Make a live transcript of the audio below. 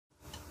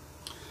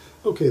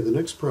Okay, the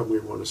next problem we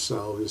want to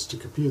solve is to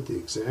compute the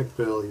exact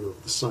value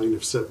of the sine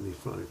of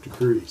 75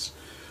 degrees.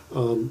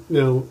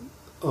 Now,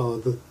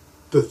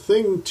 the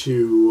thing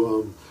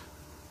to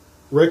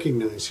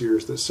recognize here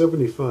is that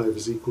 75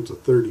 is equal to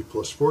 30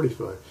 plus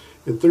 45,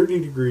 and 30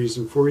 degrees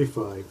and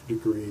 45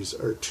 degrees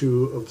are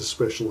two of the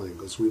special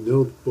angles. We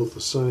know both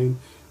the sine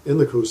and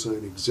the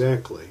cosine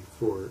exactly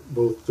for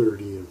both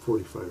 30 and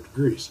 45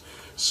 degrees.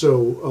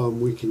 So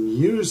we can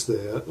use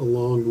that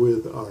along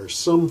with our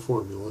sum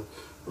formula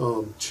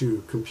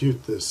to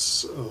compute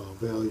this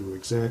value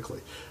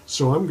exactly.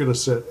 So I'm going to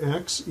set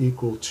x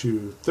equal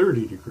to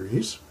 30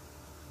 degrees.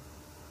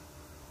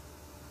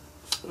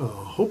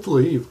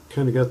 Hopefully you've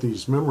kind of got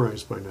these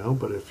memorized by now,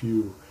 but if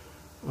you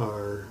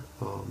are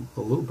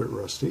a little bit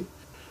rusty.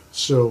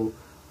 So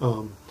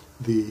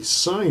the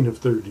sine of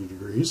 30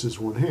 degrees is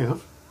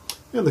 1/2,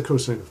 and the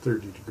cosine of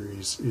 30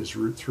 degrees is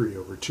root 3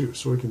 over 2.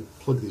 So we can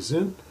plug these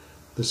in.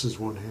 This is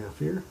 1/2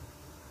 here.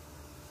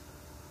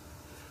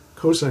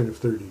 Cosine of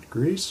 30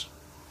 degrees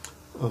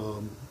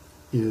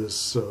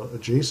is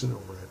adjacent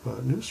over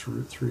hypotenuse,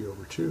 root 3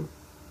 over 2.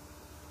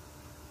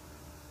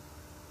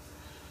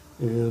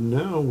 And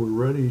now we're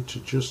ready to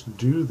just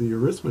do the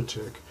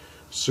arithmetic.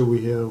 So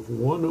we have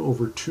 1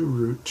 over 2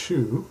 root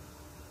 2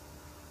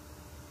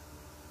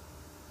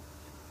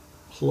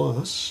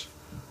 plus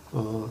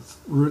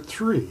root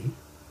 3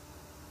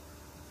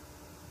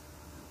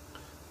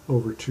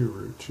 over 2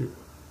 root 2.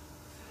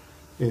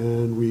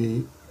 And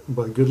we,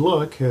 by good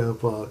luck,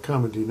 have a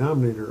common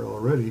denominator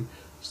already.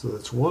 So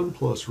that's 1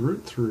 plus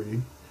root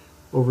 3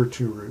 over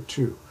 2 root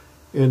 2.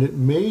 And it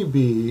may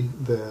be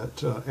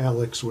that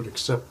Alex would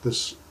accept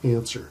this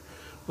answer.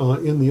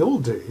 In the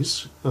old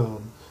days,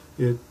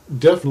 it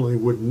definitely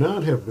would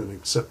not have been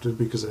accepted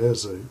because it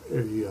has a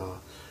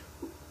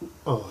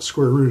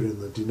square root in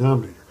the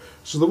denominator.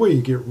 So the way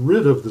you get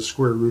rid of the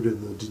square root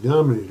in the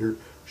denominator,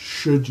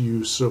 should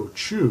you so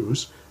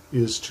choose,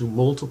 is to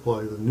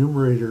multiply the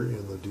numerator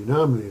and the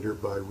denominator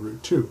by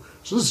root 2.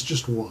 So this is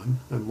just 1.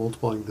 I'm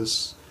multiplying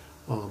this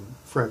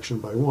fraction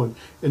by 1.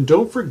 And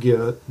don't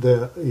forget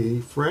that a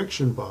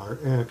fraction bar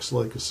acts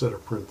like a set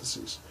of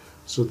parentheses.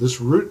 So this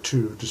root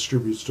 2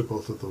 distributes to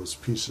both of those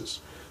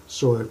pieces.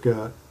 So I've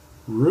got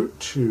root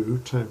 2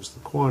 times the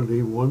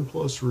quantity, 1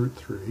 plus root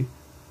 3,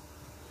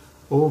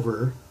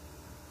 over,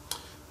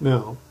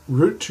 now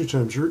root 2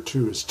 times root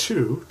 2 is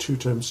 2, 2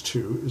 times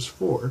 2 is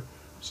 4,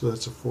 so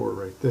that's a 4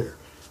 right there.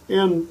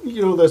 And,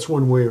 you know, that's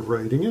one way of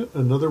writing it.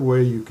 Another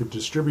way, you could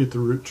distribute the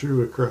root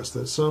 2 across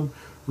that sum.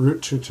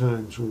 Root 2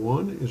 times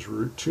 1 is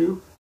root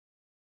 2.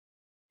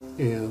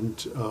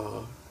 And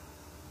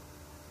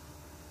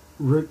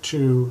root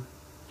 2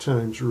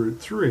 times root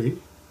 3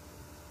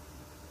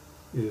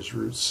 is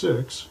root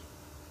 6.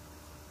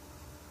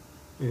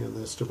 And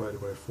that's divided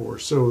by 4.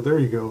 So there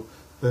you go.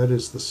 That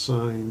is the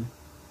sine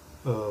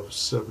of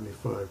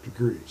 75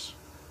 degrees.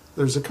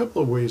 There's a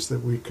couple of ways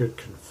that we could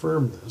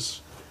confirm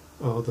this.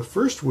 The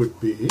first would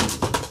be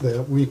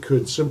that we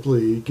could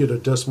simply get a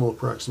decimal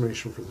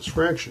approximation for this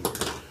fraction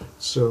here.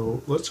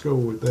 So let's go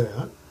with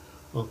that.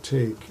 I'll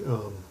take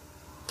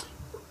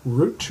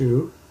root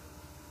 2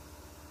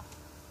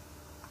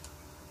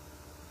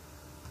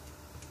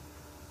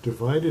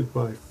 divided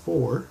by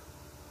 4,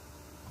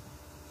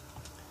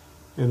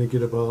 and I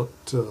get about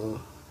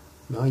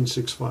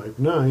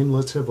 9659.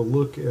 Let's have a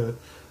look at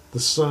the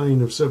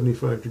sine of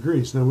 75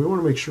 degrees. Now we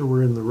want to make sure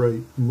we're in the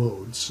right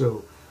mode.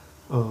 So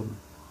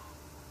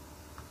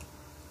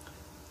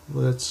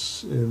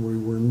and we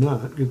were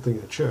not, good thing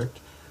I checked,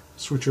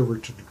 switch over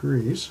to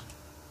degrees,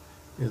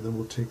 and then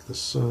we'll take the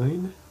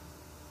sine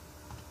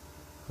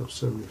of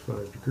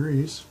 75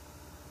 degrees,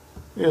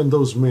 and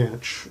those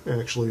match,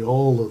 actually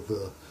all of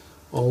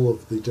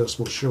the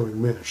decimals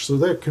showing match, so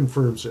that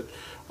confirms it.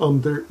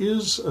 There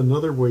is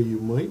another way you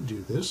might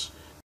do this.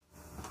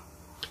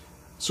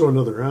 So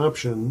another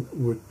option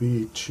would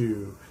be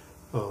to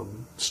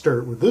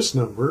start with this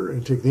number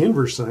and take the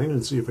inverse sign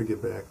and see if I get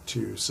back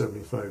to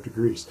 75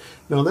 degrees.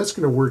 Now that's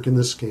going to work in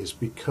this case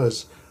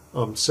because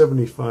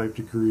 75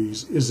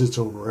 degrees is its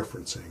own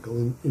reference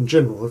angle. In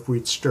general, if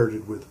we'd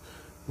started with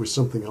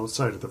something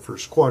outside of the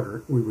first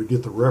quadrant, we would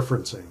get the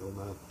reference angle,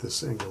 not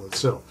this angle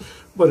itself.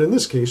 But in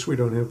this case, we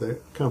don't have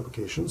that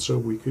complication, so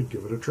we could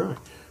give it a try.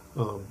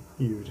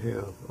 You'd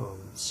have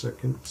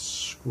second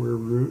square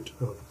root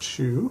of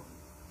 2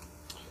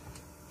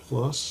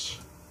 plus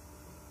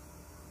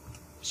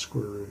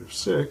square root of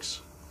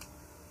 6,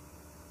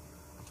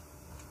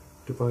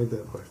 divide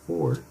that by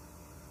 4,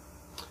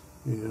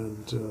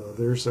 and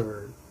there's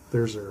our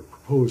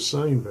proposed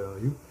sine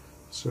value.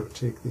 So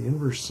take the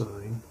inverse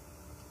sine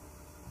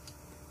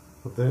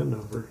of that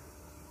number,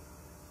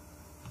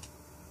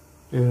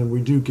 and we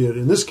do get,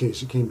 in this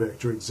case, it came back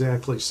to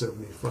exactly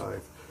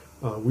 75.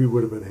 We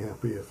would have been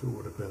happy if it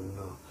would have been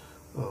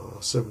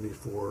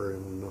 74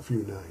 and a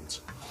few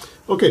nines.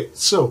 Okay,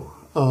 so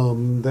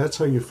that's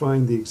how you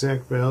find the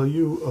exact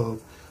value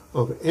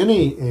of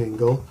any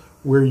angle,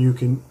 where you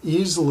can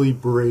easily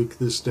break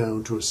this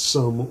down to a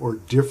sum or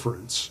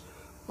difference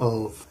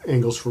of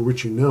angles for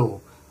which you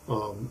know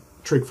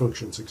trig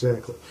functions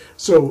exactly.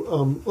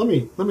 So let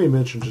me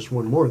mention just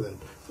one more then.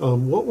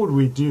 What would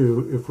we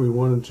do if we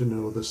wanted to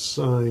know the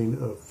sine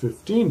of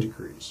 15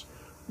 degrees?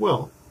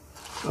 Well,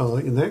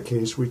 in that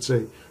case, we'd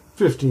say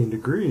 15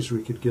 degrees,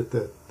 we could get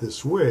that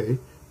this way.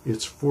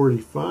 It's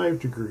 45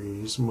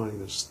 degrees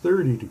minus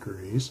 30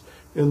 degrees,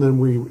 and then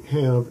we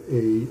have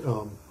a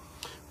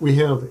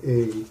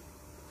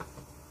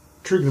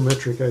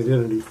trigonometric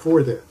identity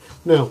for that.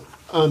 Now,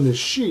 on this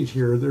sheet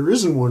here, there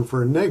isn't one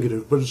for a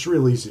negative, but it's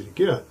real easy to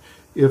get.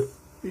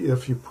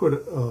 If you put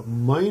a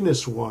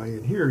minus y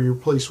in here, you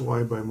replace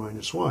y by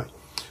minus y.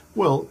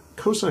 Well,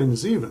 cosine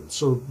is even,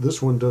 so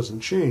this one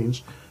doesn't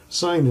change.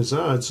 Sine is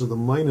odd, so the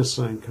minus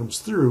sign comes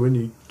through, and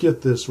you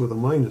get this with a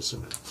minus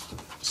in it.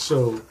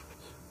 So,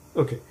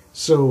 okay,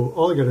 so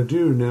all I got to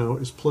do now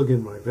is plug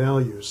in my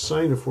values.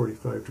 Sine of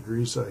 45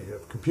 degrees, I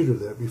have computed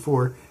that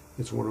before.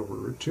 It's 1 over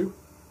root 2.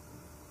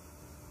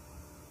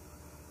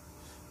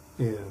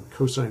 And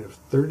cosine of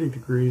 30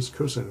 degrees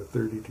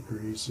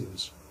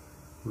is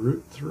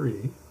root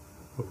 3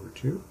 over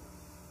 2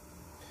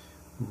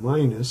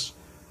 minus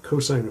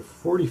cosine of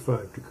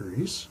 45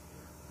 degrees.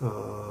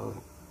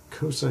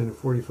 Cosine of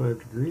 45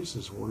 degrees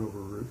is 1 over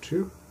root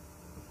 2,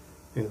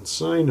 and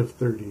sine of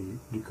 30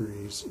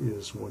 degrees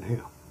is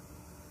 1/2.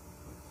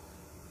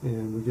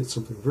 And we get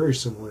something very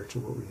similar to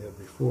what we had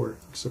before,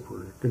 except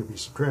we're going to be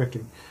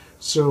subtracting.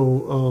 So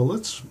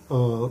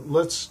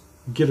let's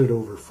get it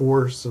over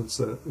 4, since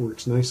that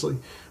works nicely.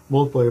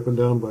 Multiply up and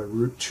down by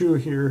root 2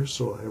 here,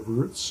 so I have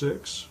root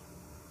 6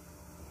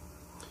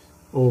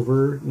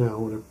 over, now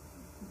when I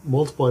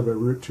multiply by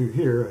root 2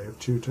 here, I have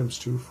 2 times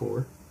 2,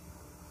 4.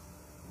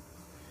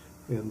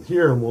 And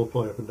here I'll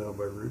multiply up and down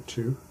by root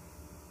 2.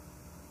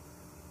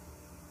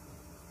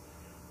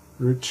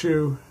 Root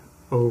 2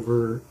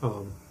 over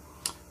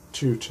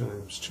 2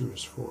 times 2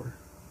 is 4.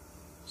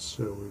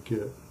 So we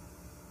get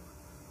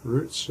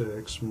root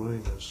 6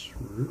 minus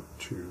root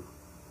 2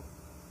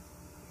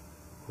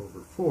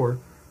 over 4.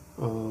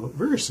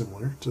 Very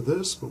similar to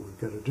this, but we've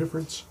got a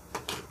difference,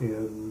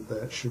 and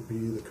that should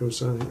be the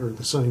cosine, or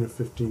the sine of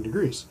 15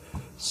 degrees.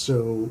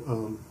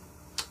 So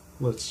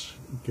let's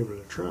give it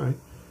a try.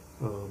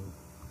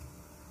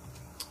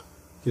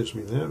 Gives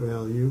me that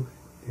value,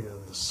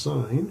 and the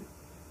sine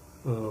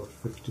of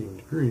 15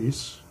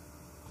 degrees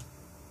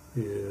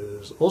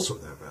is also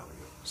that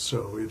value.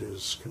 So it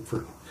is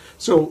confirmed.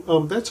 So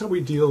that's how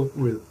we deal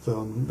with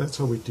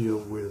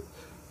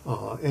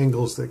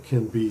angles that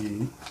can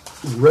be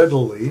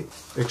readily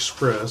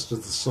expressed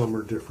as the sum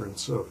or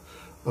difference of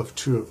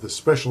two of the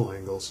special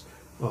angles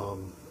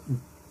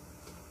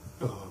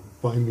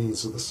by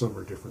means of the sum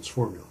or difference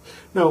formula.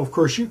 Now, of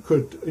course, you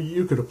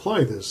could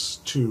apply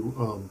this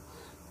to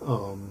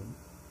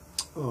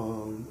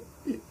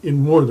in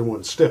more than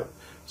one step.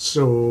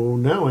 So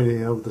now I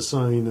have the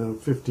sine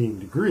of 15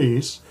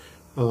 degrees.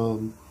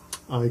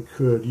 I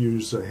could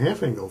use a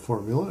half angle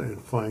formula and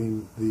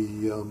find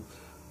the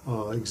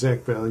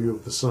exact value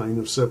of the sine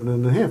of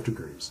 7.5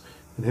 degrees.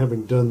 And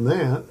having done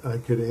that, I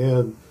could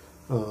add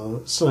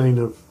sine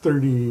of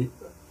 30.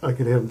 I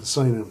could have the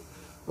sine of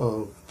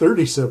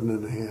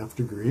 37.5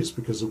 degrees,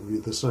 because it would be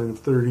the sine of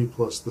 30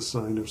 plus the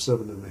sine of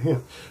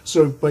 7.5.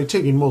 So by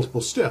taking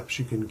multiple steps,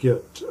 you can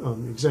get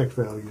exact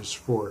values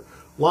for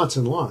lots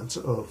and lots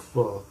of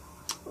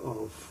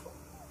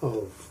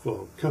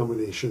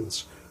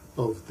combinations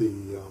of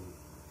the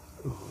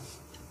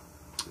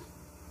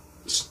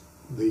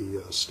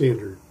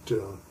standard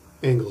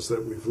angles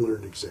that we've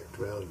learned exact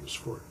values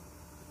for.